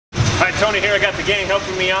Tony here. I got the gang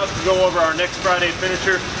helping me out to go over our next Friday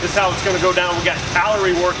finisher. This is how it's going to go down. We got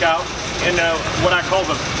calorie workout and what I call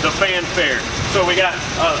the Fanfair. So we got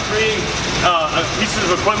three pieces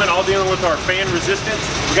of equipment all dealing with our fan resistance.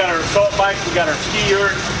 We got our assault bike, we got our ski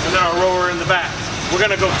yurt, and then our rower in the back. We're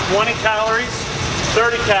going to go 20 calories,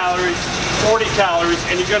 30 calories, 40 calories,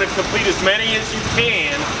 and you're going to complete as many as you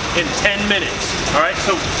can in 10 minutes. All right,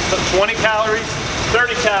 so 20 calories,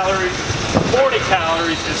 30 calories, 40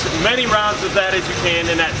 calories, as many rounds of that as you can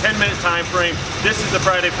in that 10-minute time frame. This is the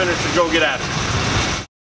Friday finisher. Go get at it.